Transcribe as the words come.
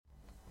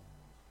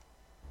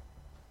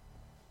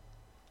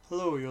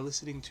Hello, you're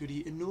listening to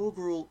the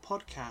inaugural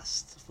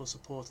podcast for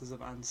supporters of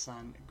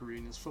Ansan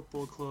Greeners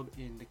Football Club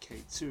in the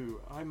K2.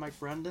 I'm Mike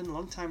Brandon,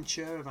 longtime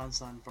chair of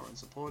Ansan Foreign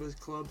Supporters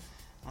Club,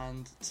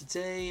 and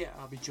today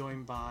I'll be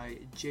joined by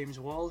James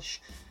Walsh,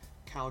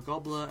 Cal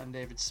Gobler and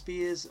David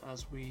Spears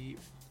as we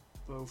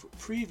both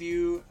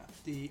preview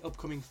the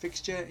upcoming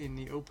fixture in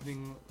the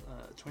opening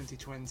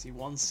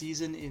 2021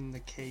 season in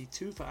the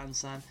K2 for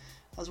Ansan,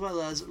 as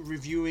well as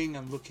reviewing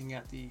and looking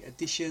at the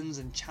additions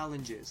and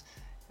challenges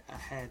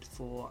ahead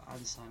for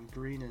Ansan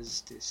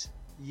Greeners this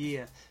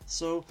year.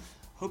 So,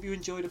 hope you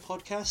enjoy the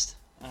podcast,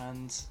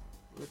 and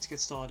let's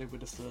get started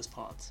with the first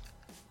part.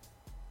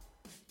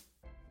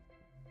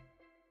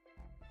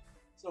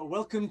 So,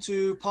 welcome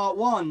to part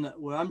one,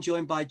 where I'm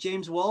joined by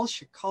James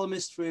Walsh, a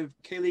columnist with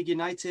K-League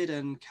United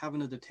and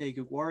Cavan of the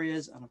Taeguk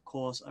Warriors, and of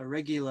course, a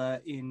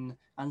regular in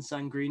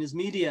Ansan Greeners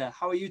Media.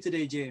 How are you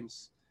today,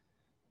 James?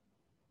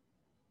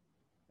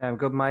 I'm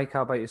good, Mike.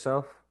 How about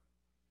yourself?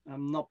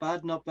 Not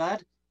bad, not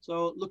bad.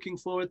 So looking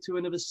forward to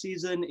another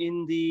season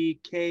in the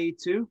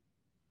K2.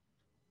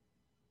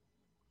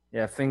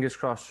 Yeah, fingers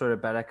crossed for a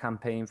better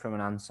campaign from an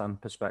Ansan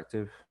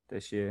perspective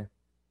this year.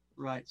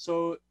 Right.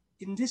 So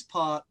in this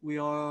part, we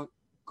are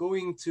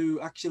going to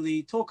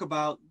actually talk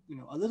about,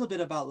 a little bit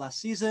about last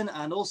season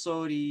and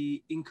also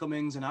the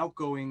incomings and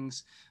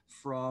outgoings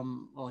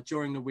from or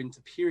during the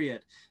winter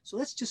period. So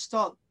let's just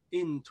start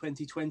in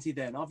 2020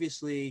 then.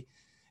 Obviously,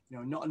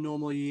 not a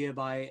normal year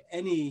by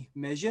any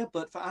measure,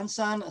 but for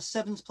Ansan, a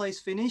 7th place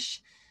finish.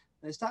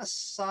 Is that a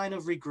sign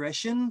of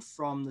regression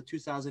from the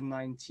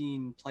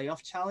 2019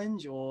 playoff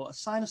challenge, or a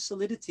sign of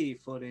solidity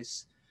for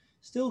this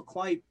still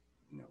quite,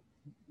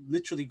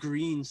 literally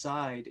green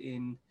side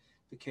in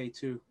the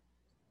K2?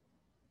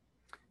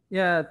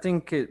 Yeah, I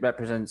think it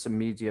represents a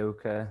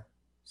mediocre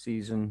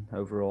season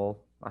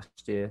overall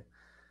last year.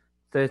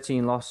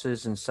 13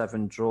 losses and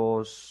 7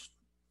 draws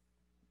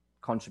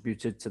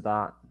contributed to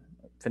that,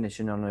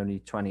 finishing on only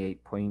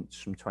 28 points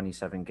from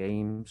 27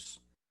 games.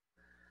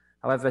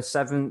 However,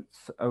 7th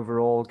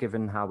overall,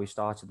 given how we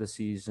started the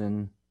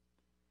season,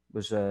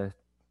 was a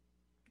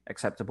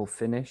acceptable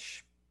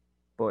finish.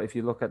 But if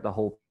you look at the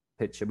whole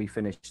picture, we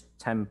finished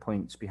 10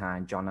 points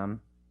behind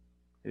Jeonnam,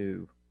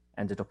 who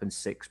ended up in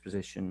 6th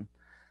position,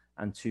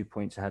 and 2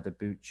 points ahead of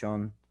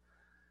Bucheon.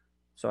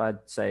 So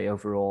I'd say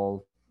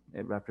overall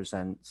it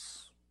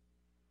represents,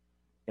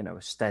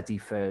 a steady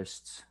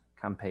first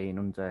campaign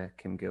under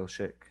Kim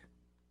Gilshik,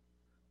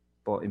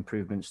 but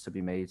improvements to be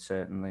made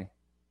certainly,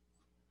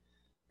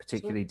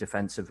 particularly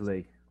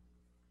defensively.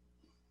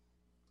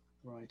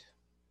 Right.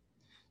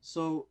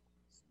 So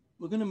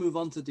we're going to move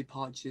on to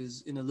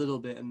departures in a little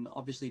bit, and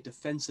obviously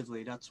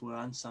defensively, that's where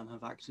Ansan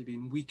have actually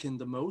been weakened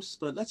the most.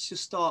 But let's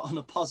just start on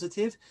a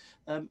positive.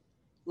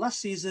 Last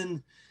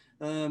season,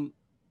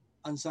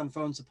 Ansan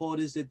Foreign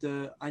Supporters did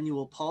the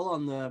annual poll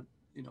on the,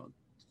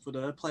 for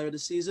the player of the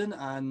season,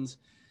 and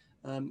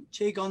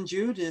Chae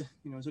Gon-ju,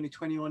 he's only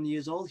 21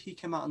 years old. He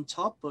came out on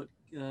top, but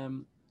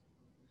and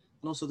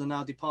also the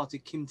now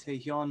departed Kim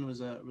Tae-hyun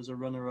was a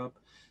runner-up.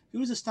 Who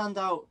was a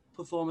standout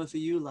performer for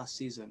you last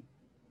season?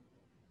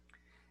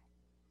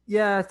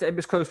 Yeah, it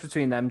was close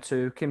between them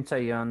two. Kim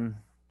Tae-hyun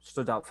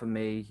stood out for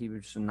me. He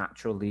was a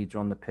natural leader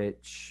on the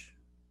pitch.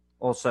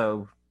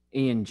 Also,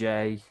 Ian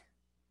Jay,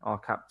 our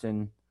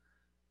captain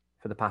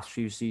for the past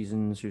few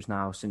seasons, who's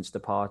now since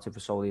departed for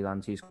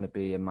Soliland, he's going to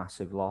be a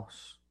massive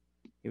loss.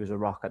 He was a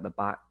rock at the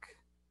back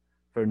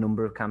for a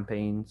number of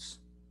campaigns.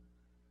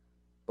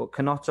 But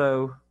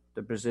Canoto,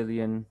 the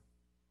Brazilian,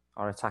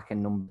 our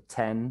attacking number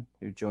 10,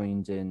 who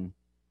joined in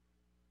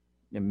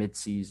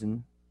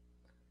mid-season,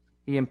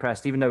 he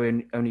impressed, even though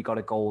he only got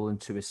a goal and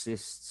 2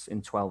 assists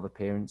in 12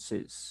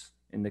 appearances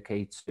in the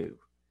K2.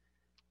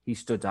 He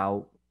stood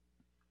out.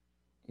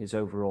 His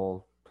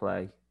overall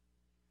play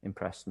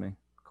impressed me,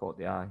 caught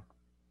the eye.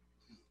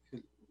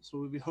 So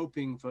we'll be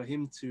hoping for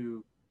him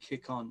to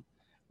kick on.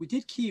 We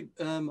did keep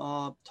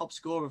our top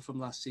scorer from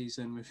last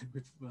season with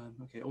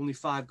only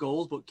 5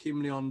 goals, but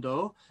Kim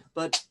Leon-do.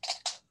 But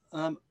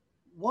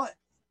what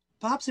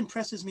perhaps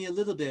impresses me a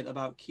little bit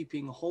about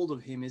keeping a hold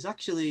of him is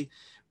actually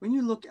when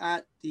you look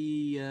at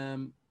the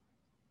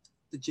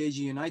JG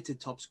United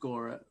top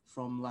scorer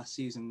from last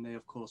season. They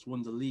of course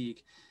won the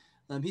league.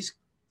 He's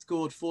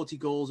scored 40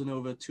 goals in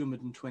over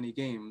 220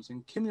 games,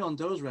 and Kim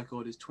Leon-do's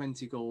record is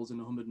 20 goals in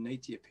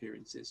 180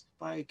 appearances.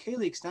 By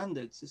K-League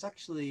standards, it's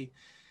actually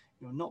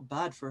not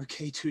bad for a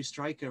K2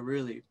 striker,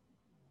 really. Do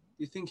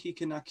you think he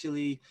can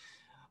actually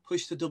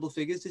push to double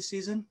figures this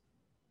season?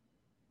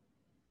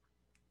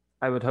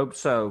 I would hope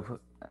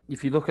so.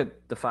 If you look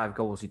at the 5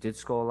 goals he did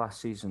score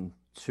last season,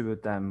 2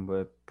 of them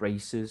were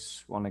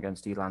braces, one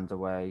against Eland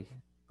away,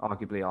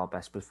 arguably our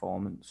best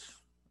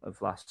performance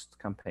of last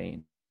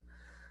campaign,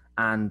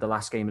 and the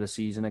last game of the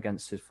season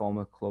against his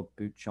former club,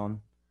 Bucheon.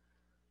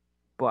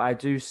 But I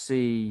do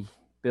see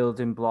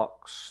building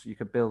blocks you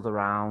could build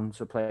around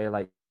a player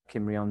like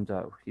Kim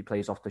Leon-do. He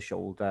plays off the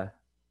shoulder.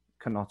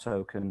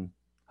 Canoto can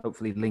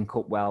hopefully link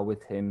up well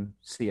with him,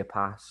 see a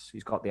pass.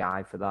 He's got the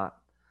eye for that.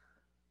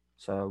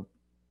 So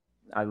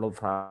I love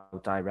how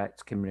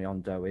direct Kim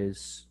Leon-do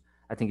is.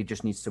 I think he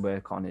just needs to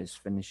work on his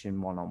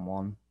finishing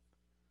one-on-one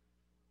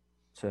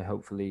to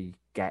hopefully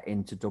get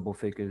into double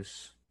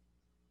figures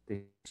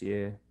this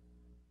year.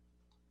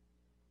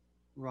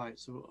 Right,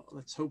 so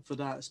let's hope for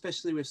that,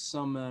 especially with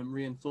some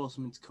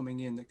reinforcements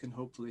coming in that can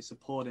hopefully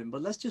support him.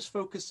 But let's just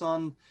focus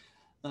on,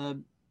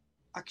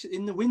 actually,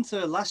 in the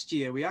winter last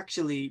year, we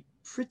actually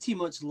pretty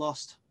much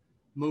lost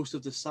most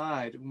of the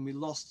side. When we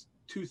lost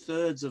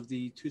 2/3 of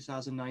the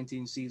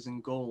 2019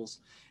 season goals.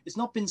 It's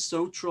not been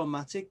so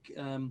traumatic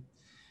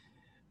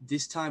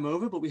this time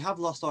over, but we have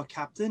lost our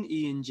captain,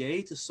 Ian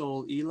J, to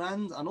Seoul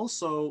Eland, and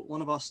also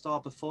one of our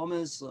star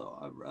performers,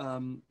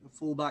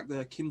 fullback,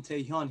 the Kim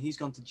Tae-hyun, he's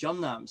gone to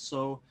Jeonnam.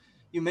 So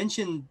you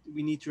mentioned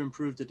we need to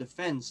improve the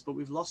defense, but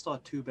we've lost our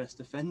two best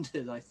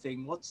defenders, I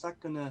think. What's that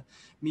going to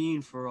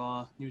mean for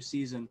our new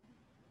season?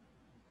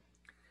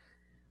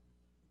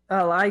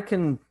 Well, I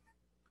can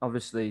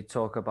obviously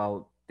talk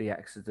about the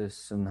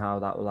exodus and how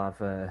that will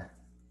have a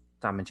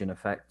damaging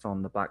effect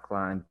on the back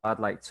line. I'd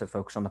like to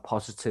focus on the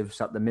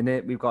positives at the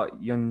minute. We've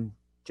got Young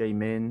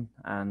Jae-min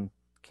and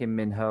Kim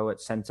Min-ho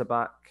at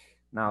centre-back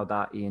now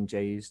that Ian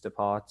J's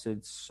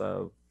departed.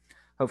 So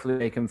hopefully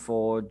they can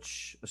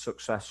forge a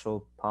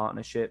successful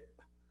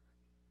partnership.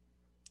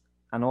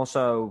 And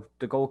also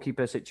the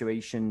goalkeeper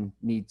situation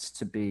needs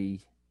to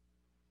be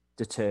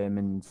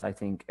determined, I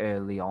think,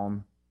 early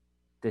on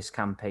this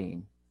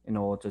campaign in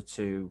order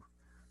to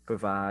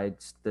provide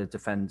the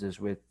defenders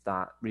with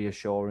that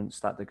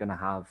reassurance that they're going to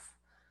have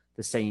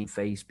the same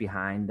face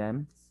behind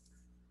them.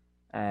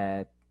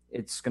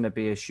 It's going to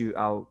be a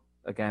shootout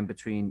again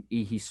between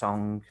Lee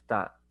Hee-sung,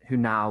 who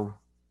now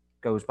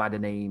goes by the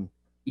name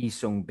Lee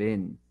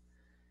Sung-bin,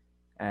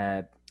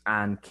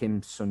 and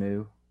Kim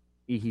Sun-woo.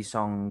 Lee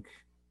Hee-sung,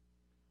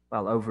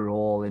 well,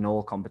 overall in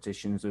all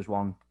competitions, there's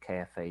one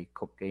KFA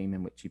Cup game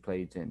in which he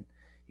played in.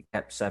 He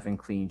kept 7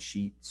 clean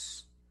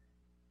sheets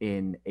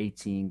in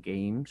 18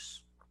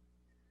 games.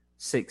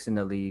 6 in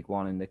the league,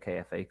 1 in the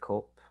KFA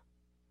Cup.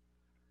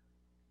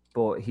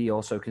 But he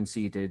also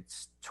conceded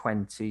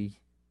 20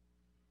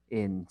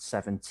 in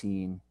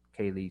 17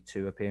 K-League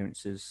 2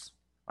 appearances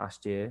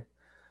last year.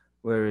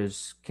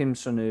 Whereas Kim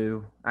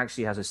Sun-woo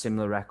actually has a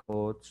similar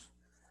record.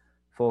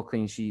 4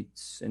 clean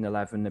sheets in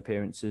 11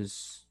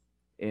 appearances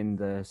in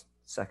the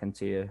second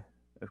tier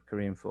of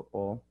Korean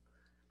football.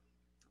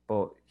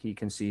 But he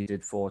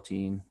conceded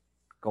 14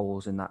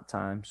 goals in that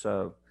time.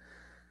 So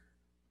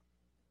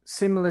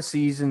similar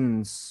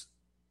seasons,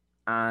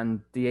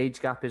 and the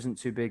age gap isn't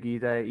too big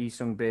either. Lee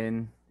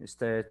Sung-bin is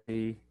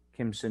 30,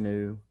 Kim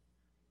Sun-woo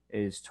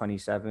is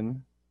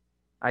 27.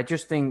 I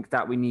just think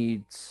that we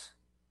need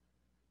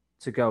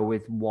to go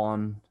with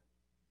one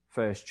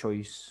first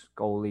choice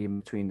goalie in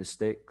between the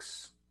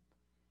sticks,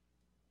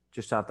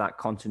 just to have that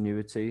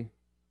continuity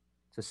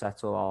to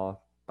settle our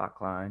back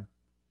line,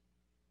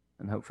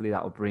 and hopefully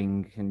that will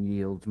bring and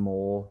yield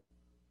more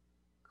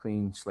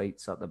clean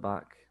slates at the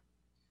back.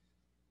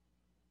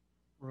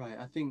 Right,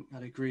 I think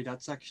I'd agree.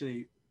 That's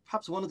actually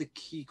perhaps one of the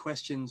key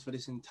questions for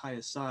this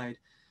entire side,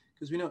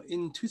 because we know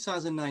in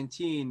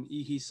 2019,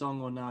 Lee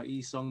Hee-sung, or now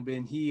Lee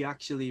Sung-bin, he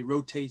actually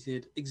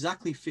rotated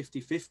exactly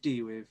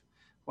 50-50 with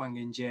Hwang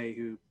In-jae,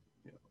 who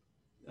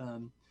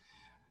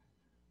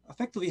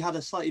effectively had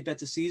a slightly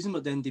better season,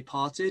 but then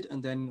departed.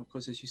 And then, of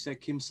course, as you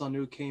said, Kim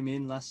Sun-woo came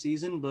in last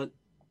season. But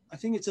I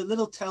think it's a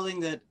little telling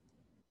that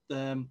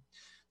the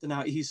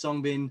now Lee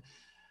Sung-bin,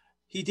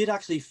 he did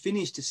actually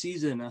finish the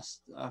season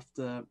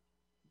after.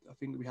 I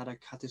think we had a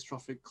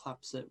catastrophic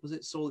collapse at, was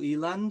it Seoul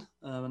Eland?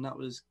 And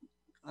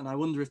I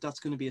wonder if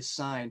that's going to be a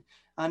sign.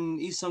 And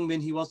Lee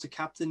Sung-bin, he was the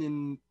captain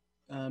in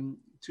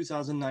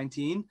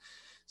 2019.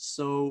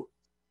 So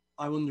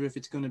I wonder if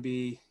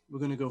we're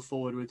going to go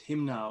forward with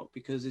him now,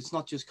 because it's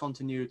not just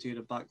continuity of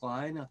the back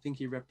line. I think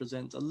he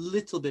represents a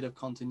little bit of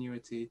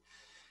continuity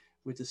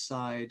with the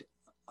side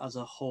as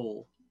a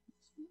whole.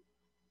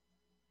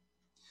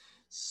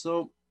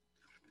 So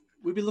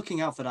we'll be looking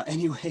out for that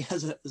anyway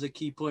as a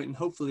key point, and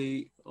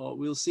hopefully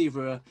we'll see if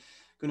we're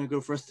going to go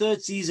for a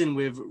third season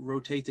with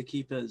rotator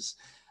keepers.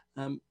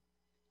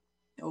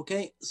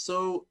 Okay,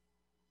 so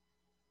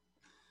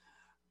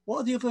what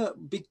are the other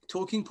big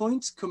talking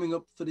points coming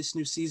up for this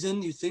new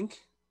season, you think,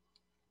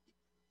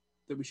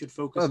 that we should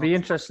focus on? It'll be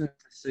interesting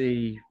to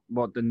see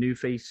what the new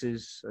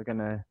faces are going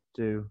to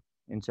do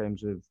in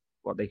terms of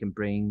what they can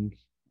bring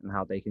and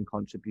how they can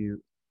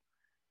contribute.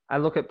 I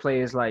look at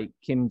players like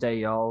Kim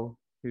Dae-yeol,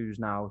 who's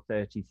now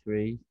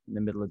 33 in the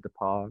middle of the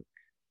park,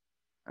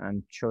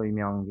 and Choi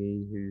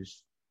Myung-gi,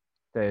 who's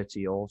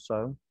 30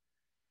 also.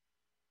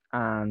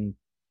 And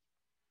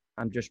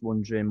I'm just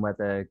wondering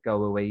whether Go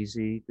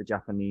Uwezi, the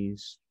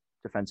Japanese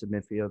defensive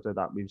midfielder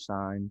that we've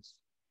signed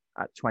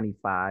at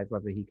 25,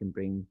 whether he can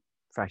bring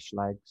fresh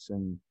legs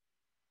and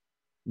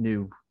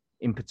new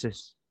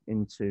impetus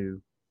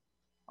into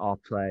our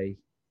play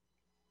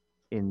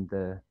in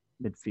the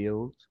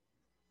midfield.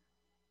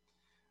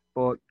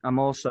 But I'm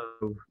also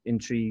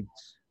intrigued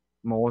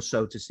more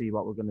so to see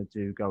what we're going to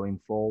do going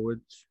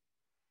forward.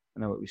 I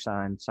know that we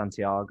signed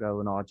Santiago,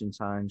 an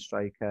Argentine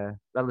striker,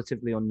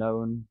 relatively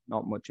unknown,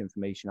 not much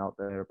information out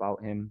there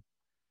about him.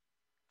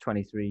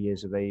 23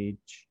 years of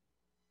age.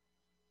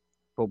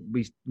 But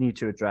we need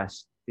to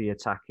address the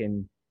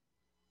attacking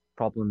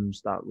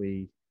problems that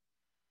we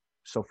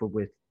suffered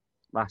with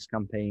last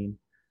campaign.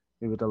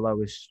 We were the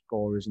lowest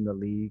scorers in the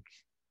league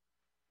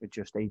with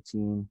just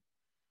 18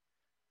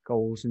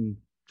 goals in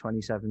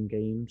 27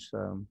 games.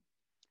 So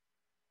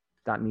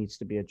that needs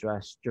to be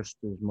addressed just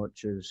as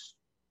much as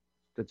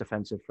the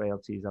defensive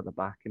frailties at the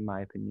back, in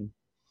my opinion.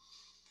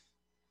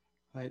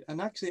 Right.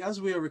 And actually, as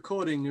we are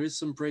recording, there is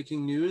some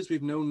breaking news.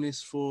 We've known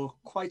this for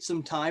quite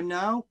some time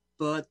now,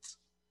 but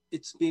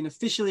it's been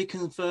officially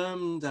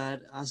confirmed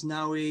that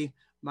Asnawi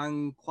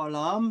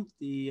Mangkulam,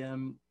 the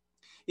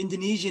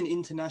Indonesian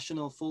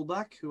international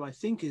fullback, who I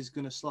think is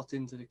going to slot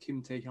into the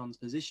Kim Tae-hyun's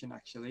position,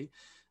 actually.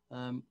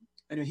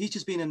 Anyway, he's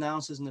just been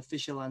announced as an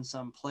official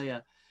Ansan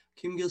player.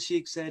 Kim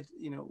Gil-sik said,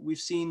 we've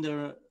seen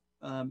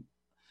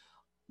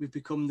we've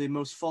become the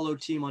most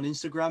followed team on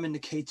Instagram in the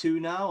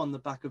K2 now on the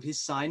back of his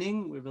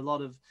signing, with a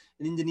lot of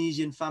an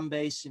Indonesian fan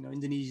base.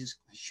 Indonesia's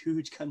a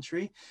huge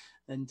country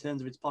in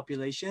terms of its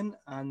population.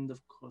 And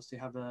of course, they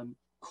have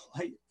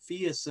quite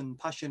fierce and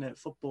passionate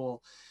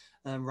football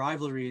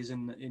rivalries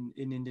in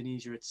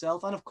Indonesia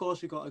itself. And of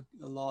course, we've got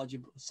a large,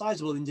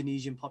 sizable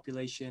Indonesian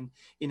population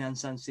in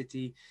Ansan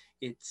City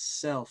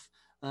itself.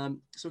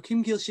 So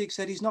Kim Gil-sik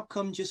said he's not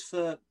come just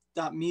for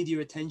that media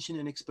attention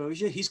and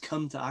exposure. He's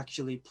come to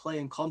actually play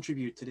and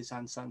contribute to this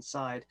Ansan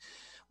side.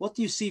 What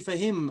do you see for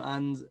him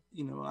and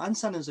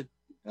Ansan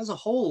as a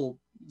whole,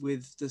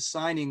 with the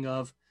signing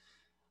of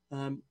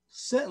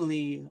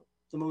certainly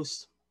the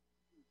most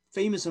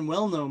famous and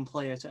well-known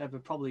player to ever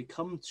probably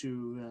come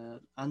to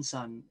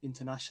Ansan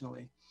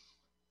internationally?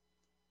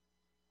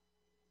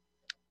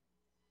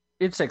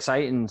 It's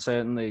exciting,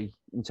 certainly,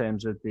 in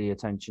terms of the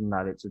attention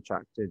that it's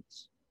attracted,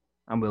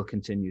 and will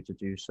continue to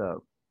do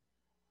so.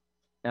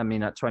 I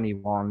mean, at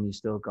 21, he's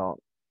still got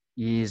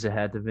years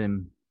ahead of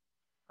him.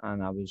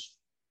 And I was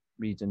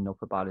reading up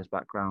about his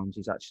background.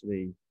 He's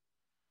actually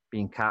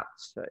been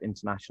capped at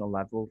international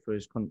level for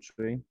his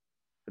country,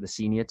 for the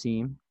senior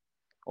team,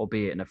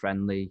 albeit in a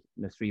friendly,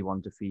 in a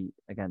 3-1 defeat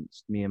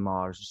against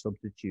Myanmar as a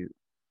substitute.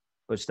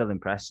 But still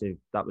impressive.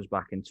 That was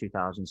back in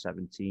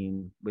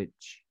 2017,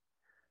 which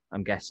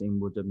I'm guessing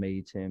would have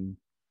made him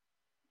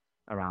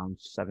around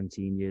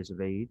 17 years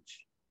of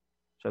age.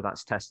 So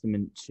that's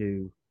testament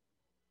to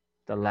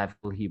the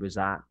level he was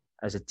at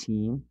as a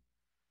team.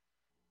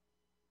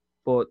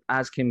 But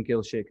as Kim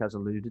Gil-sik has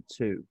alluded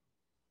to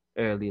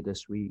earlier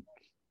this week,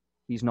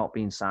 he's not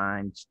been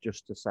signed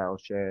just to sell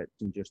shirts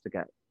and just to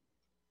get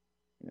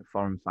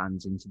foreign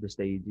fans into the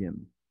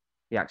stadium.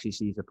 He actually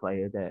sees a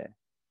player there.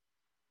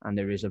 And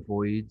there is a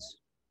void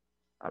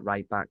at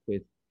right back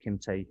with Kim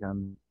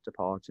Tae-hyun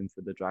departing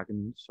for the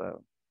Dragons.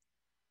 So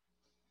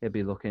he'll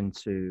be looking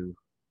to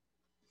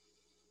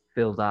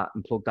fill that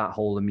and plug that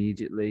hole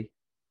immediately.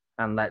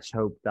 And let's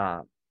hope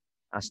that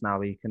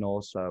Asnawi can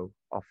also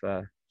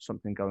offer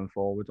something going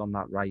forward on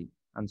that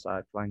right-hand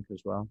side flank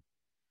as well.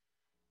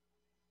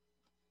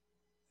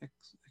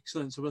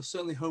 Excellent. So we're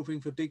certainly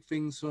hoping for big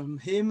things from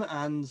him.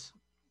 And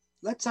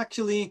let's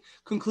actually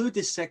conclude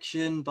this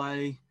section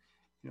by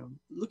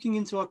looking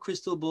into our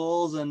crystal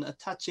balls and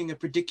attaching a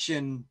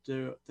prediction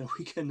that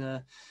we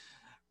can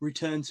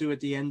return to at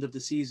the end of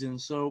the season.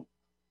 So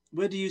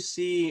where do you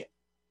see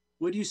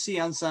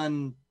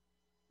Ansan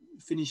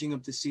finishing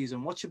up the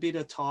season? What should be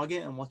the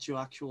target and what's your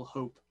actual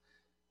hope?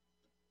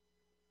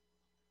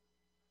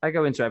 I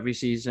go into every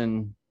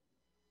season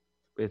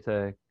with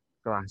a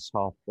glass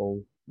half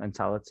full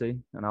mentality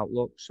and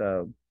outlook.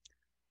 So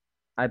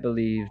I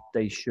believe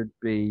they should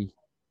be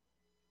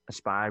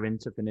aspiring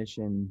to finish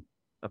in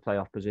a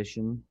playoff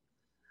position.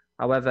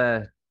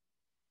 However,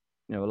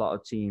 a lot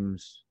of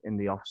teams in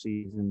the off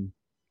season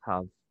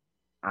have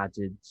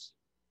added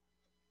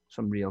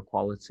some real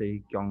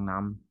quality,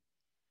 Gyeongnam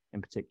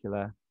in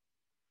particular.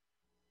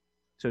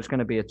 So it's going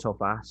to be a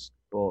tough ask,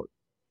 but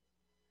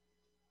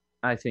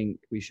I think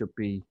we should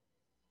be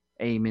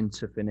aiming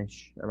to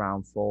finish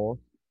around 4th.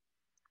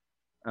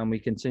 And we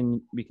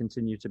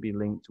continue to be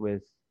linked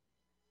with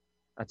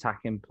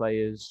attacking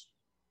players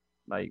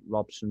like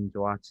Robson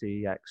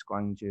Duarte,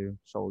 ex-Gwangju,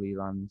 Seoul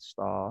Eland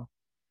star.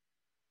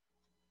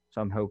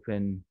 So I'm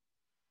hoping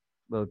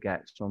we'll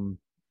get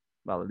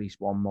at least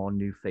one more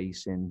new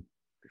face in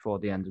before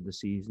the end of the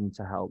season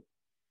to help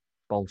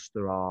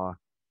bolster our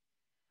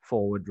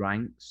forward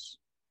ranks.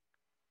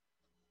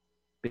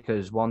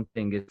 Because one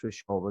thing is for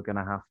sure, we're going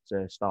to have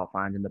to start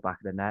finding the back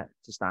of the net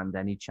to stand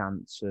any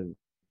chance of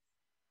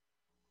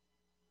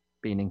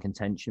being in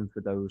contention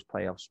for those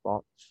playoff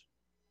spots.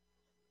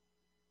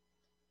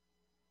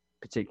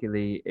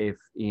 Particularly if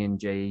Ian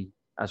J,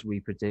 as we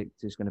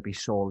predict, is going to be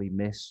sorely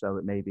missed. So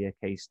it may be a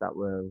case that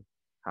we'll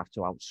have to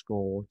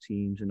outscore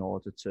teams in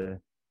order to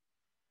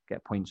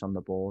get points on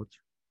the board.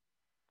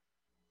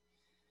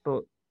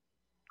 But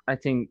I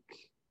think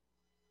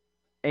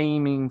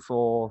aiming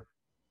for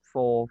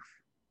 4th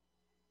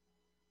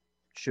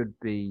should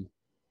be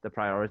the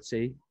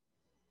priority.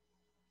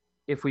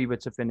 If we were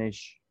to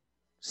finish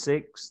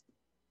 6th,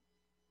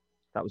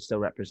 that would still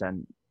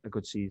represent a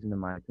good season, in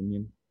my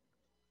opinion.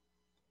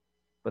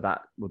 but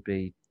that would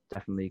be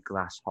definitely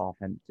glass half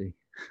empty.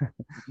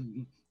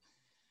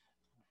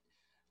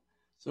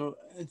 So,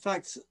 in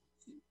fact,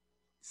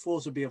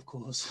 fourth would be, of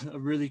course, a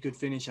really good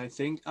finish. I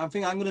think I'm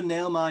going to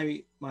nail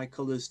my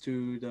colours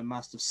to the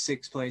Masters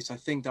sixth place. I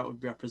think that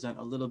would represent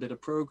a little bit of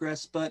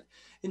progress. But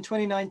in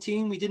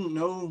 2019, we didn't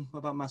know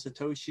about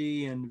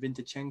Masatoshi and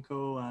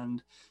Vintychenko,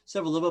 and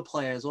several other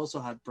players also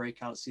had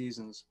breakout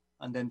seasons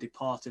and then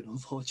departed,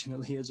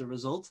 unfortunately, as a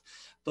result.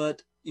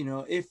 But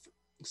if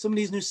some of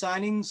these new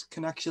signings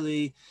can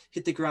actually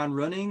hit the ground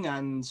running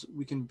and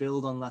we can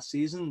build on last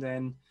season,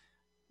 then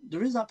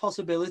there is that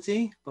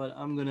possibility. But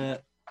I'm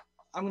gonna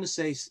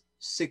say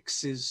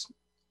 6 is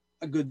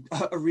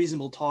a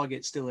reasonable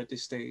target still at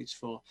this stage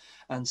for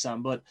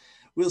Ansan, but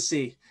we'll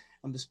see.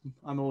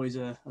 I'm always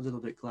a little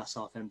bit glass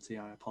half empty.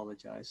 I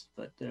apologize,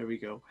 but there we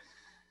go.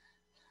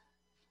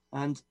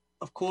 And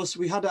of course,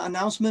 we had an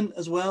announcement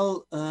as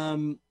well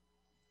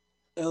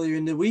earlier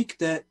in the week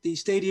that the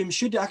stadium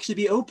should actually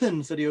be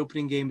open for the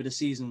opening game of the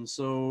season.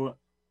 So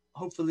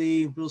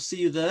hopefully we'll see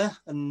you there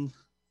and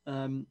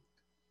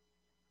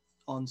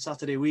on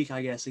Saturday week,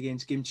 I guess,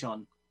 against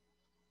Gimcheon.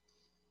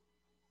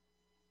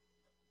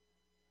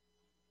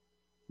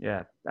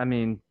 Yeah, I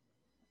mean,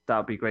 that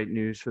would be great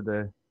news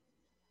for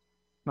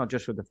not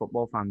just for the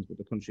football fans, but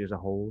the country as a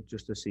whole,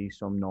 just to see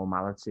some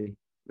normality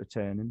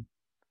returning.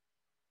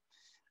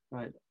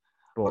 Right.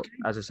 But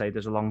as I say,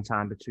 there's a long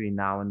time between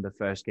now and the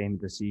first game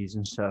of the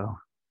season, so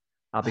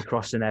I'll be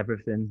crossing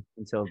everything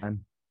until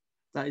then.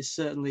 That is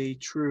certainly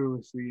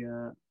true.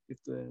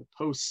 If the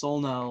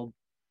post-Solnau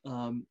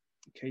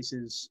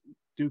cases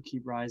do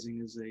keep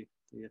rising as they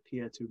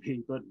appear to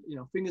be, but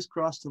fingers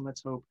crossed, and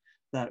let's hope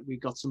that we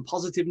got some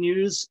positive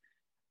news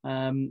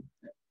when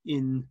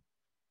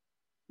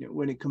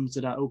it comes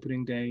to that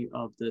opening day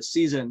of the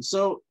season.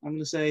 So I'm going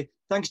to say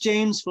thanks,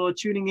 James, for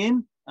tuning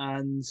in,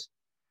 and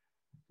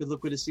good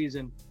luck with the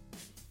season.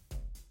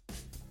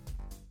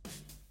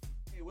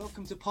 Okay,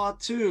 welcome to part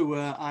 2.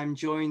 I'm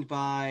joined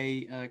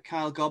by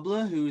Kyle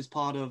Gobler, who is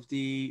part of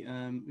the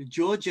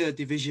Georgia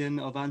division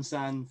of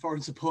Ansan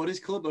Foreign Supporters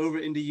Club over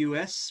in the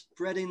US,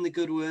 spreading the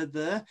good word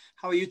there.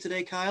 How are you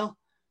today, Kyle?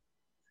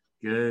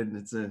 Good.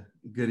 It's a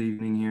good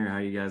evening here. How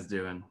you guys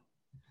doing?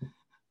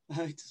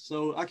 Right.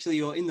 So actually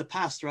you're in the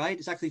past, right?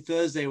 It's actually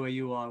Thursday where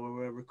you are, where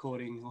we're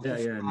recording. Yeah,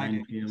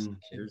 9 p.m.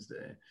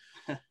 Thursday.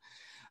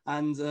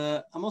 And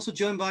I'm also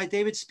joined by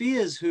David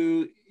Spears,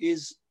 who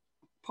is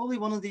probably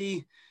one of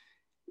the,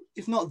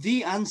 if not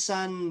the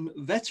Ansan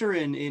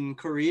veteran in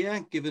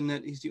Korea, given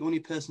that he's the only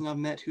person I've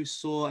met who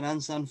saw an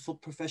Ansan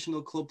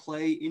professional club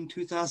play in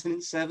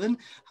 2007.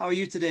 How are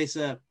you today,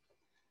 sir?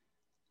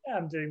 Yeah,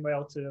 I'm doing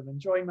well too. I'm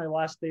enjoying my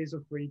last days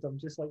of freedom,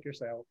 just like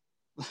yourself.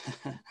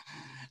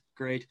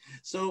 Great.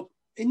 So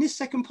in this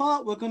second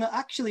part, we're going to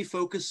actually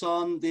focus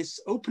on this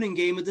opening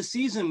game of the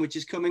season, which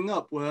is coming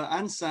up, where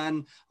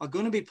Ansan are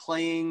going to be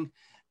playing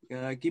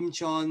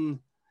Gimcheon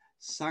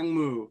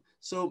Sangmu.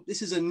 So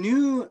this is a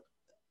new,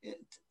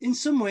 in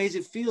some ways,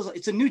 it feels like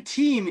it's a new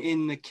team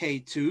in the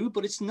K2,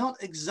 but it's not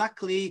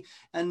exactly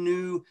a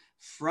new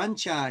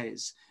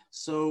franchise.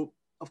 So,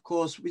 of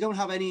course, we don't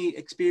have any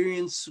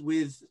experience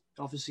with,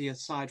 obviously,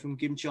 aside from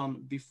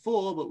Gimcheon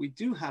before, but we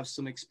do have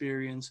some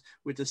experience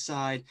with the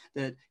side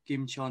that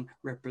Gimcheon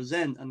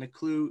represent, and the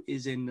clue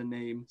is in the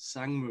name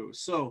Sangmu.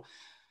 So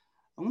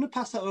I'm going to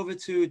pass that over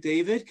to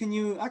David. Can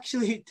you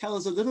actually tell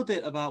us a little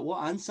bit about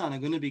what Ansan are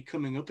going to be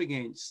coming up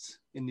against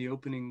in the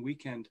opening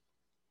weekend?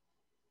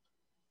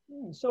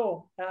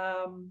 So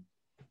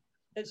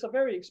it's a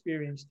very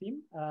experienced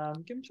team.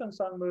 Gimcheon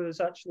Sangmu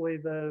is actually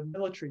the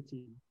military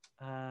team.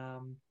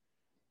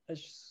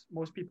 As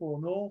most people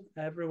will know,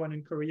 everyone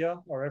in Korea,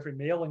 or every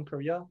male in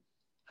Korea,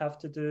 have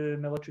to do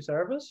military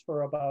service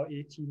for about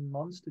 18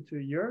 months to 2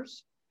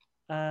 years.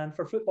 And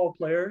for football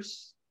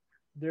players,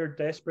 they're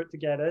desperate to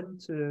get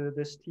into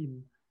this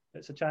team.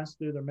 It's a chance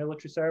to do their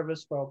military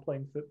service while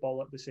playing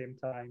football at the same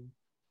time.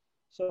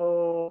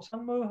 So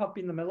Sangmu have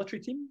been the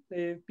military team.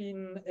 They've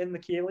been in the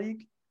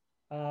K-League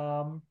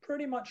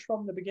pretty much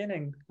from the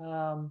beginning.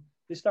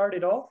 They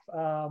started off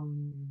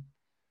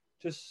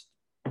just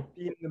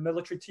being the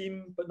military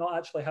team, but not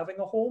actually having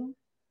a home.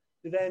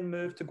 They then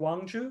moved to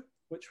Gwangju,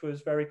 which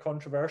was very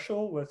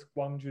controversial with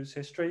Gwangju's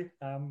history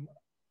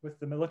with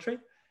the military.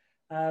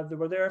 They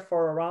were there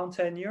for around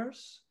 10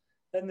 years.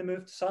 Then they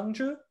moved to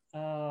Sangju.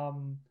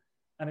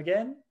 And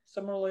again,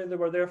 similarly, they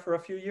were there for a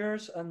few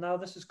years, and now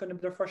this is going to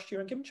be their first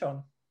year in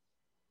Gimcheon.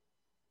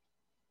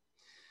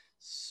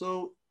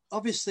 So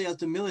obviously, as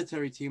the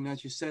military team,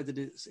 as you said, that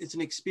it's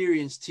an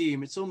experienced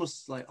team. It's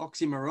almost like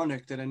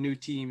oxymoronic that a new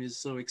team is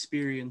so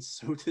experienced,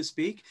 so to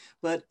speak.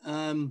 But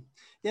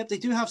yeah, they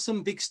do have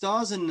some big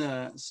stars in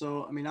there.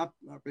 So I mean,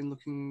 I've been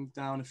looking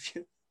down a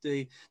few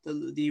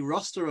the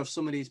roster of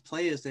some of these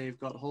players they've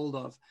got hold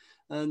of.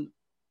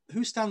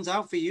 Who stands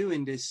out for you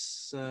in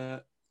this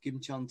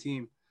Gimcheon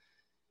team?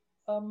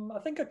 I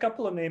think a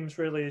couple of names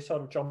really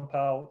sort of jump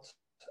out.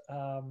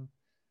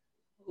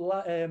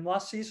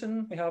 Last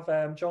season, we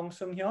have Jong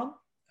Sung-hyun,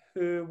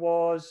 who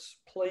was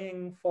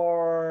playing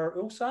for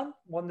Ulsan,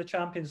 won the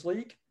Champions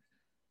League.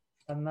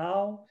 And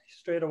now,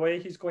 straight away,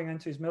 he's going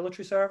into his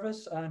military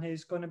service and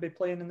he's going to be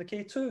playing in the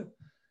K2.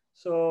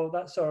 So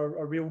that's a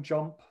real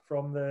jump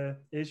from the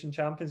Asian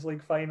Champions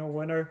League final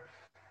winner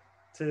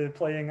to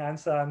playing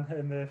Ansan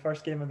in the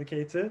first game of the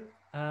K2.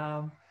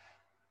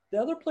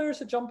 The other players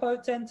that jump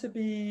out tend to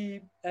be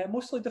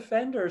mostly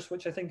defenders,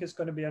 which I think is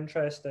going to be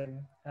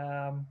interesting.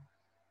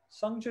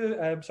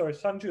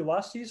 Sangju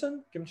last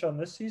season, Gimcheon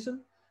this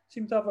season,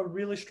 seemed to have a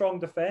really strong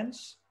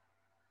defense,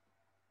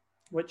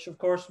 which of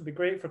course would be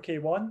great for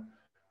K1.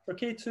 For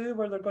K2,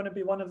 where they're going to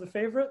be one of the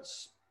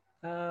favorites,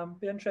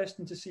 be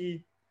interesting to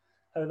see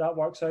how that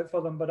works out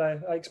for them, but I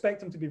expect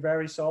them to be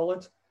very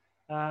solid.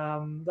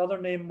 The other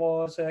name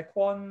was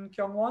Kwon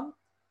Kyung-won,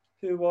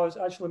 who was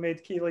actually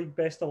made K-League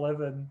Best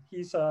 11.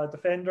 He's a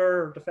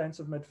defender or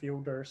defensive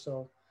midfielder,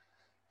 so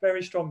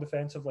very strong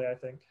defensively, I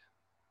think.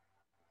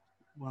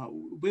 Well,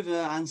 with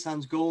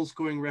Ansan's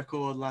goal-scoring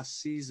record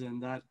last season,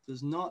 that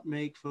does not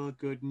make for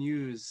good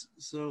news.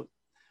 So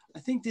I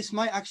think this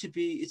might actually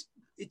be,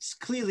 it's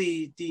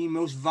clearly the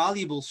most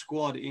valuable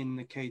squad in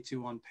the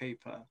K2 on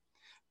paper.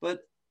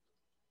 But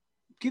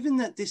given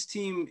that this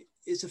team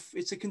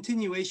it's a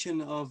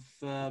continuation of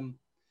the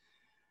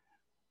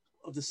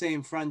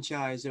same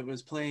franchise that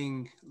was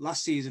playing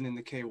last season in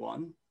the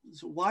K1,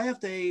 so why have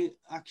they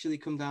actually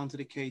come down to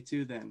the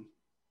K2 then,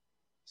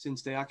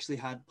 since they actually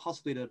had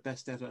possibly the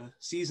best ever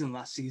season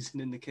last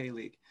season in the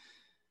K-League?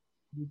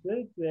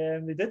 They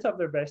did have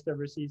their best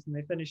ever season.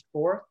 They finished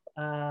fourth,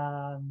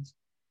 and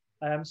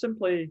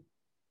simply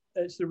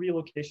it's the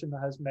relocation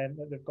that has meant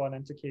that they've gone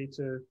into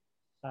K2.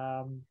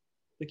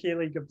 The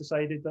K-League have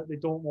decided that they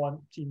don't want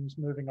teams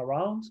moving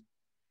around.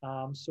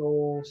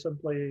 So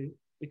simply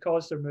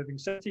because they're moving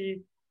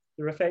city,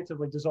 they're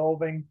effectively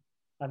dissolving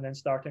and then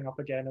starting up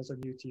again as a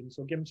new team.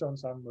 So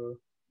Gimcheon Sangmu.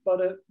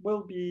 But it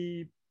will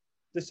be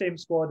the same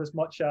squad as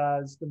much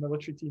as the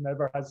military team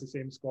ever has the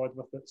same squad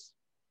with its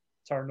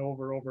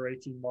turnover over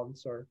 18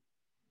 months or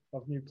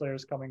of new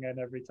players coming in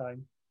every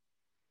time.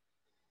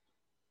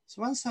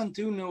 So Ansan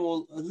do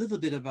know a little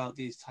bit about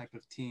these type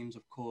of teams,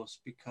 of course,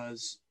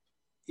 because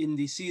in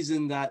the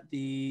season that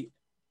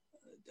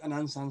an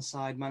Ansan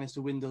side managed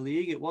to win the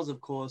league, it was,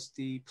 of course,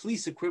 the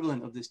police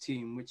equivalent of this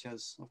team, which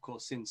has, of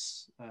course,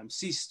 since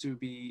ceased to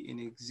be in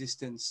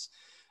existence.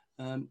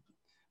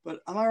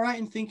 But am I right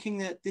in thinking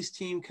that this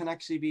team can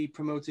actually be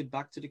promoted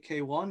back to the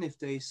K1 if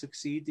they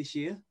succeed this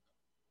year?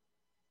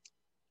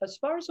 As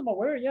far as I'm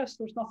aware, yes,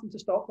 there's nothing to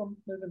stop them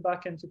moving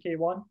back into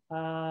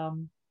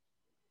K1.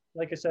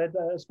 Like I said,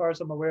 as far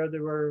as I'm aware, they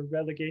were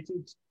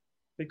relegated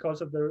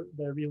because of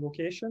their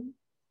relocation.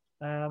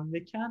 They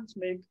can't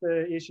make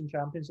the Asian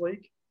Champions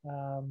League.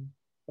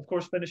 Of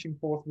course, finishing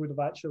fourth would have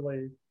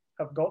actually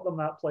have got them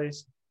that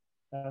place.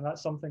 And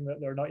that's something that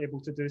they're not able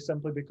to do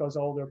simply because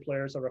all their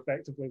players are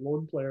effectively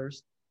loan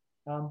players.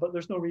 But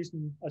there's no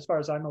reason, as far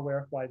as I'm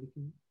aware, why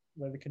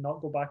they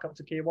cannot go back up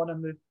to K1,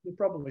 and they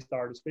probably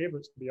start as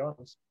favourites, to be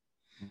honest.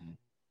 Mm-hmm.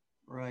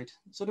 Right.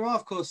 So there are,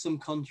 of course, some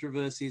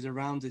controversies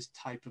around this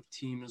type of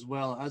team as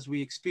well, as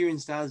we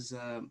experienced as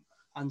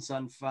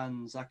Ansan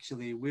fans,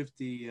 actually, with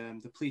the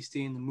police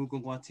team, the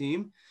Mugunghwa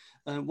team.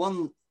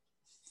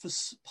 For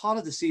part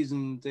of the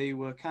season, they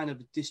were kind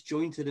of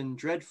disjointed and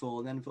dreadful.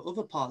 And then for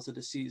other parts of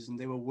the season,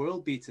 they were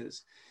world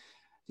beaters.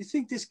 Do you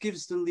think this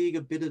gives the league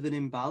a bit of an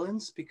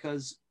imbalance?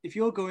 Because if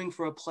you're going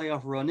for a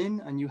playoff run-in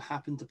and you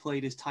happen to play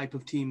this type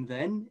of team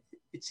then,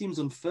 it seems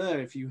unfair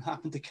if you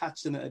happen to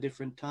catch them at a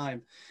different time.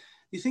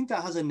 Do you think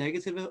that has a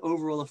negative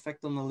overall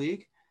effect on the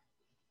league?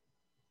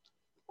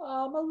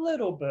 A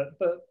little bit,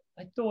 but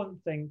I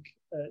don't think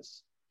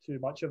it's too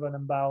much of an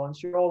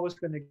imbalance. You're always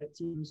going to get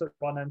teams that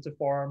run into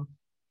form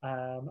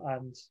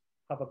and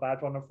have a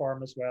bad run of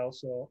form as well.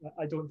 So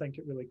I don't think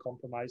it really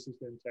compromises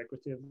the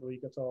integrity of the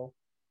league at all.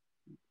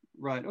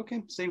 Right.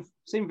 Okay.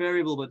 Same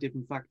variable, but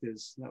different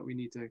factors that we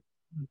need to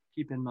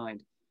keep in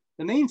mind.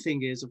 The main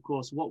thing is, of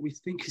course, what we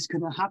think is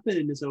going to happen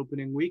in this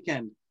opening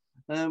weekend.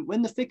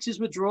 When the fixtures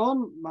were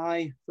drawn,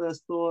 my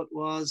first thought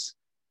was,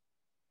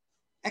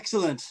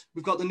 excellent,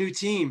 we've got the new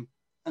team.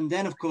 And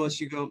then, of course,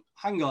 you go,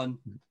 hang on.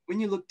 When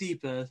you look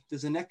deeper,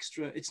 there's an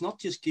extra, it's not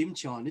just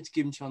Gimcheon, it's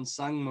Gimcheon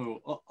Sangmu.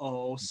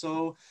 Uh-oh.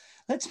 So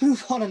let's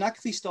move on and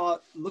actually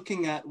start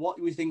looking at what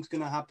we think is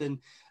going to happen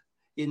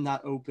in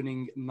that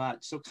opening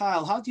match. So,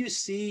 Kyle, how do you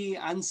see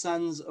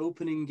Ansan's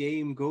opening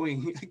game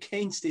going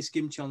against this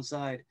Gimcheon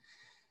side?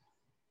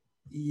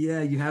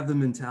 Yeah, you have the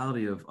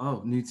mentality of,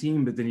 oh, new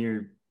team, but then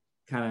you're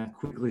kind of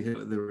quickly hit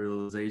with the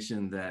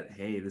realization that,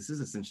 hey, this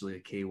is essentially a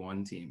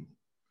K1 team.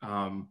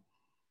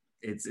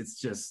 It's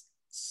just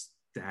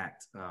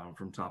stacked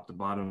from top to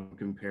bottom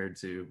compared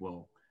to,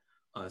 well,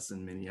 us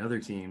and many other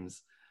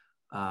teams.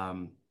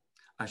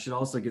 I should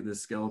also get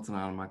this skeleton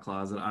out of my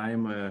closet. I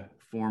am a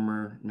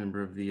former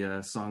member of the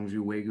Songju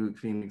Waeguk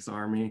Phoenix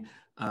Army.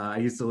 I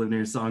used to live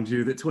near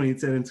Songju. The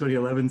 2010 and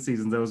 2011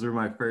 seasons, those were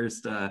my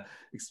first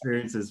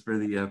experiences for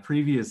the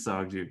previous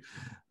Songju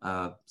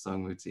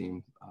Songmu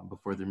team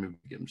before they moved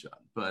to Gimcheon.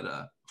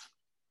 But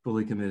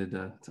fully committed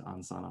to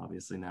Ansan,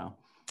 obviously, now.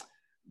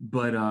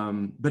 But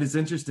it's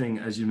interesting,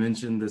 as you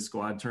mentioned, the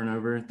squad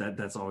turnover.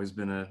 That's always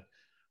been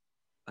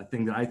a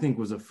thing that I think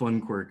was a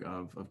fun quirk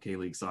of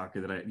K-League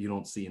soccer that you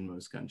don't see in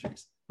most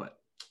countries. But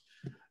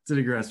to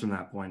digress from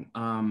that point,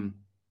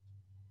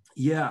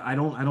 yeah, I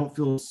don't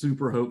feel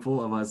super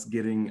hopeful of us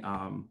getting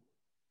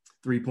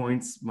 3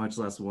 points, much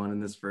less one in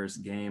this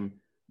first game.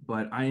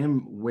 But I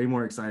am way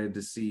more excited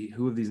to see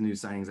who of these new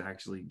signings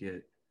actually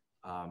get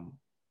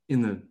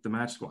in the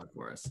match squad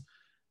for us.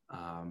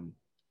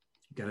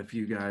 Got a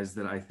few guys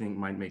that I think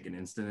might make an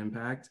instant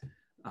impact.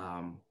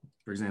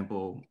 For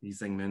example, Lee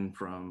Sang-min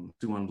from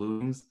Suwon Blue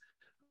Wings.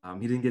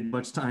 He didn't get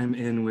much time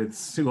in with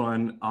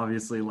Suwon,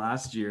 obviously,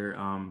 last year,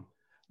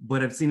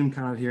 but I've seen him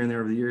kind of here and there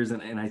over the years,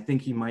 and I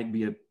think he might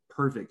be a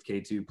perfect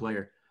K2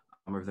 player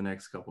over the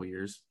next couple of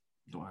years.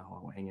 Don't know how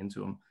long I'll hang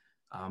into him.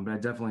 But I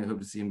definitely hope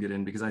to see him get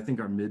in because I think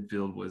our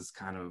midfield was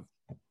kind of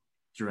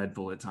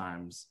dreadful at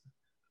times.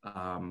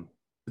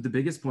 But the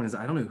biggest point is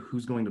I don't know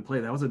who's going to play.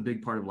 That was a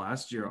big part of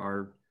last year.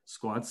 Our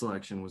squad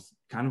selection was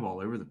kind of all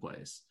over the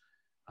place.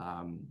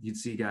 You'd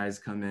see guys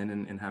come in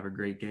and have a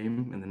great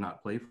game and then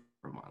not play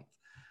for a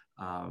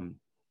month.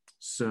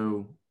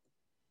 So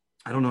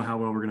I don't know how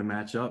well we're going to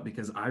match up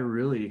because I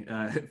really,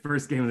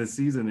 first game of the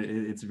season,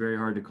 it's very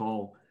hard to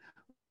call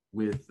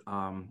with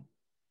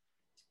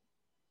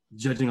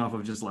judging off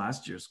of just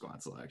last year's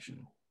squad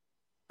selection.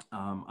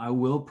 I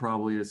will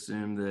probably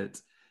assume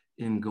that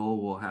in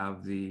goal we'll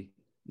have the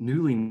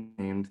newly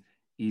named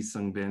Lee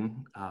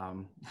Sang-bin,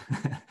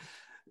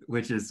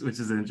 which is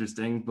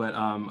interesting. But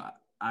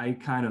I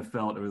kind of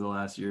felt over the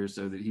last year or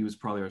so that he was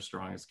probably our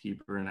strongest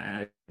keeper, and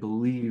I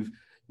believe,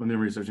 if my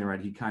memory is searching right,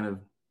 he kind of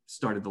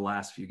started the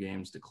last few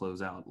games to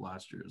close out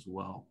last year as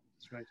well.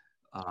 That's right.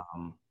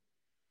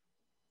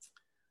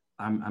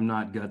 I'm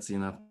not gutsy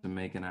enough to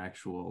make an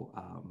actual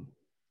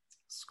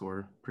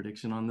score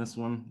prediction on this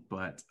one,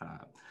 but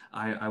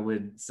I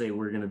would say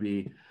we're going to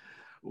be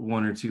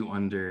 1 or 2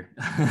 under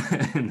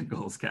in the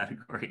goals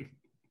category.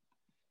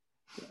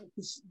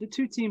 The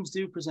two teams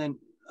do present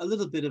a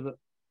little bit of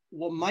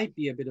what might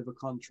be a bit of a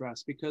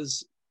contrast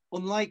because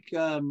unlike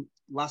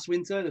last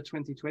winter, the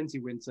 2020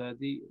 winter,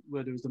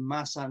 where there was the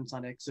mass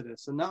Ansan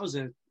exodus, and that was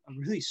a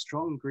really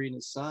strong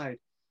Greeners side.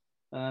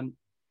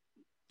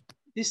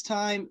 This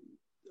time,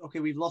 okay,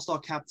 we've lost our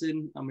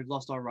captain and we've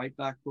lost our right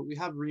back, but we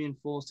have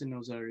reinforced in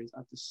those areas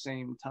at the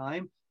same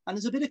time. And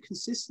there's a bit of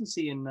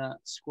consistency in that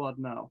squad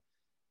now.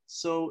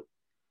 So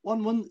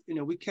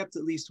we kept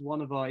at least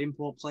one of our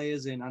import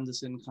players in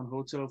Anderson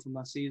Kanhoto from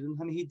last season,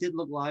 and he did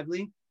look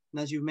lively. And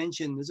as you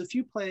mentioned, there's a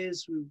few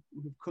players who've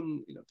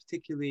come,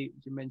 particularly,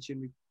 you mentioned,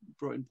 we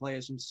brought in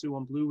players from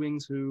Suwon Blue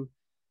Wings who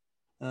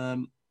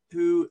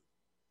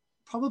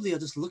probably are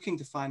just looking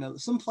to find out.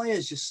 Some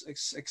players just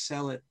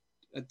excel at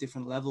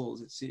different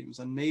levels, it seems,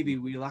 and maybe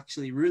we'll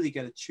actually really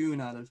get a tune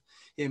out of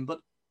him.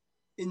 But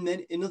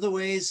in other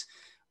ways,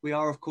 we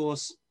are, of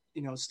course,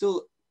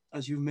 still,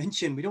 as you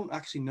mentioned, we don't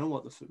actually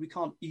know we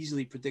can't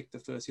easily predict the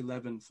first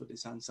 11 for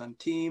this Ansan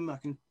team. I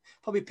can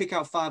probably pick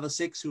out 5 or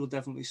 6 who will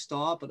definitely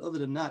start, but other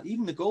than that,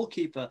 even the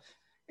goalkeeper,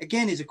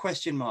 again, is a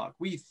question mark.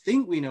 We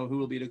think we know who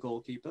will be the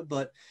goalkeeper,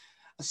 but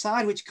a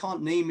side which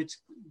can't name it,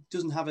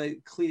 doesn't have a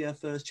clear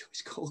first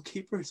choice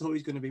goalkeeper, it's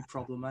always going to be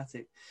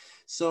problematic.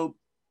 So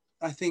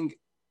I think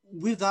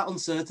with that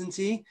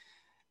uncertainty,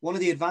 one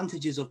of the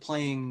advantages of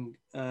playing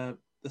the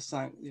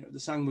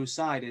Sangwoo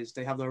side is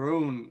they have their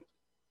own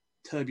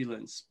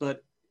turbulence,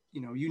 but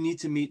you need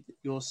to meet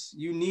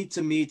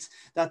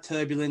that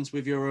turbulence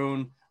with your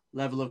own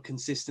level of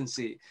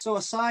consistency. So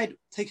aside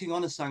taking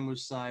on a Sangwoo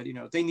side,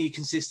 they need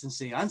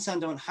consistency.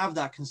 Ansan don't have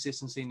that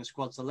consistency in the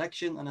squad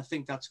selection, and I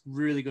think that's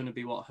really going to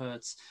be what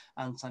hurts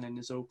Ansan in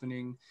this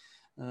opening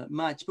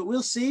match. But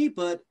we'll see.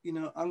 But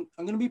I'm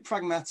going to be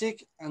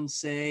pragmatic and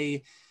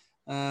say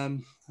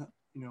we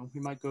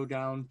might go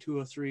down 2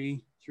 or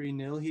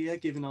 3-0 here,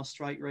 given our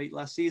strike rate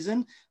last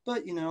season.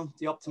 But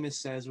the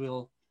optimist says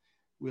we'll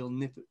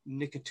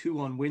nick a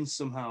 2-1 win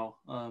somehow,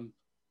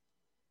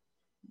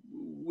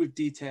 with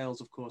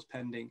details, of course,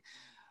 pending.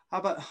 How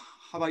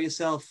about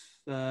yourself,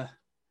 Mr.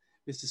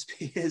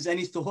 Spears?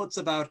 Any thoughts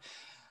about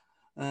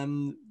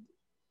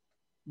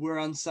where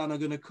Ansan are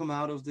going to come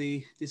out of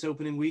this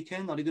opening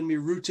weekend? Are they going to be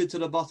rooted to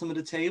the bottom of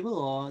the table,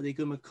 or are they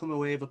going to come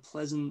away with a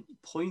pleasant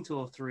point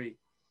or 3?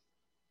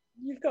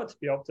 You've got to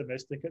be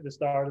optimistic at the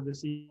start of the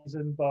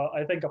season, but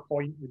I think a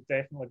point would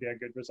definitely be a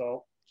good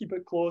result. Keep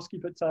it close,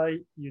 keep it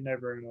tight. You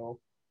never know.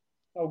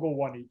 I'll go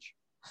 1 each.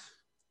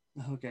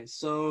 Okay,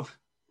 so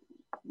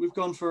we've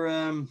gone for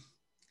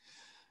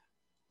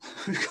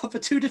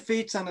 2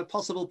 defeats and a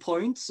possible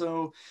point.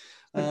 So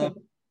I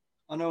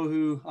know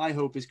who I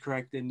hope is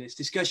correct in this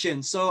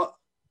discussion. So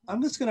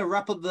I'm just going to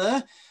wrap up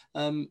there.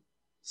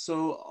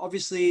 So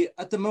obviously,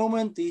 at the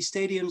moment, the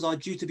stadiums are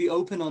due to be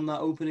open on that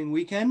opening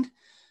weekend.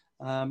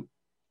 And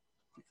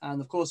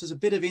of course, there's a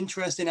bit of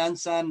interest in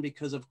Ansan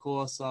because, of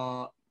course,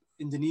 our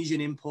Indonesian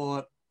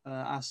import,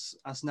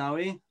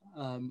 Asnawi,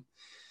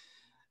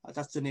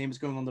 that's the name that's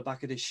going on the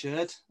back of this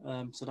shirt.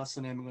 So that's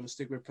the name I'm going to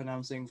stick with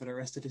pronouncing for the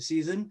rest of the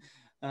season.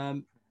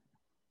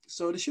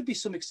 So there should be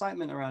some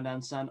excitement around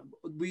Ansan.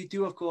 We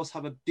do, of course,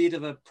 have a bit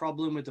of a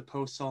problem with the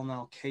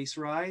post-Seoul case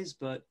rise,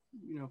 but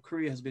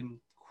Korea has been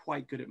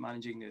quite good at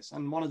managing this,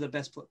 and one of the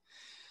best.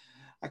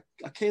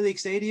 At K-League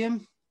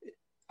Stadium,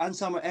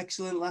 Ansan were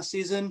excellent last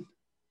season.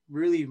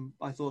 Really,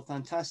 I thought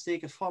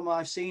fantastic. From what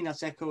I've seen,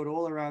 that's echoed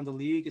all around the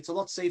league. It's a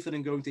lot safer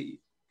than going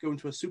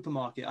to a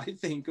supermarket, I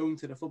think, going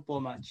to the football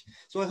match.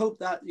 So I hope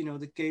that, you know,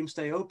 the games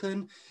stay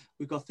open.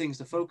 We've got things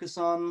to focus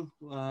on.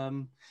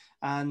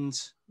 And,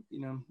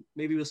 you know,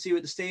 maybe we'll see you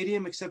at the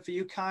stadium, except for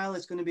you, Kyle.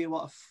 It's going to be,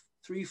 what,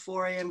 a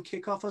 3-4 a.m.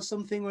 kickoff or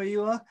something where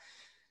you are?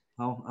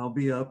 I'll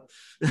be up.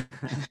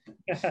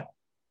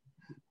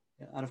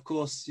 And of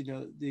course, you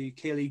know, the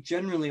K-League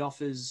generally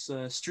offers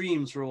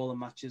streams for all the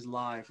matches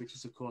live, which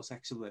is, of course,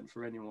 excellent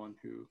for anyone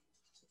who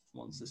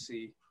wants to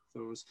see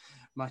those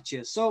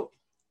matches. So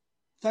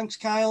thanks,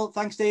 Kyle.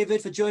 Thanks,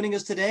 David, for joining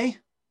us today.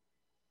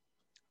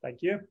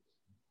 Thank you.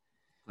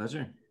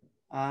 Pleasure.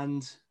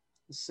 And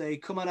say,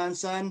 come on,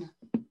 Ansan.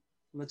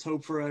 Let's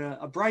hope for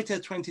a brighter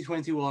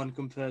 2021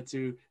 compared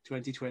to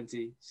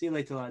 2020. See you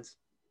later, lads.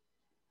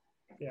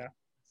 Yeah.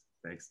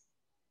 Thanks.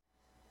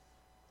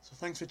 So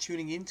thanks for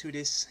tuning in to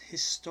this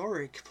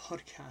historic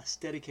podcast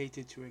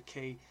dedicated to a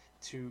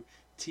K2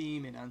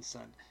 team in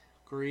Ansan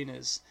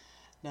Guarinas.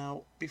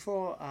 Now,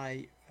 before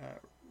I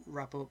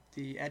wrap up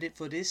the edit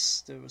for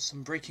this, there was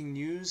some breaking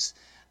news,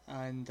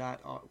 and that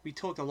we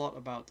talked a lot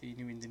about the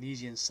new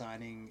Indonesian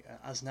signing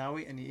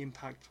Asnawi and the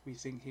impact we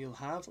think he'll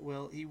have.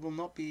 Well, he will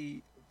not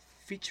be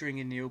featuring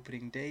in the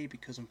opening day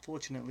because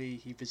unfortunately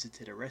he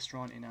visited a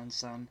restaurant in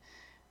Ansan,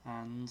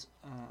 and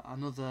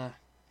another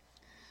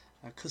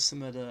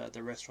customer at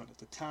the restaurant at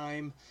the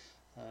time,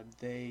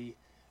 they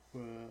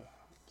were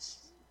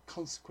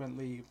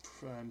consequently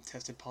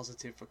tested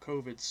positive for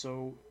COVID.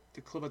 So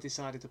the club have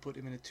decided to put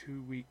him in a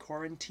 2-week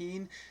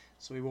quarantine,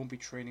 so he won't be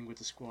training with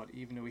the squad,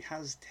 even though he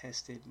has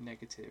tested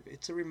negative.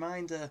 It's a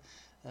reminder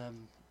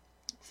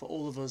for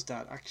all of us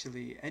that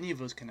actually any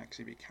of us can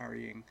actually be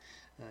carrying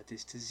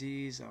this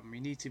disease. We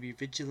need to be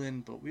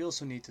vigilant, but we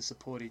also need to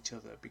support each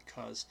other,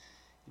 because,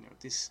 you know,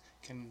 this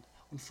can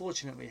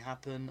unfortunately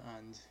happen,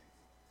 and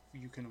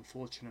you can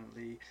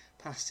unfortunately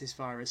pass this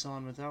virus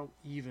on without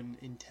even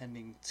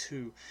intending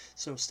to.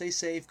 So stay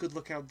safe, good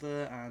luck out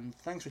there, and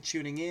thanks for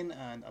tuning in,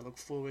 and I look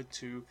forward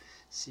to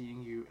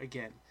seeing you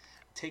again.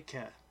 Take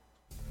care.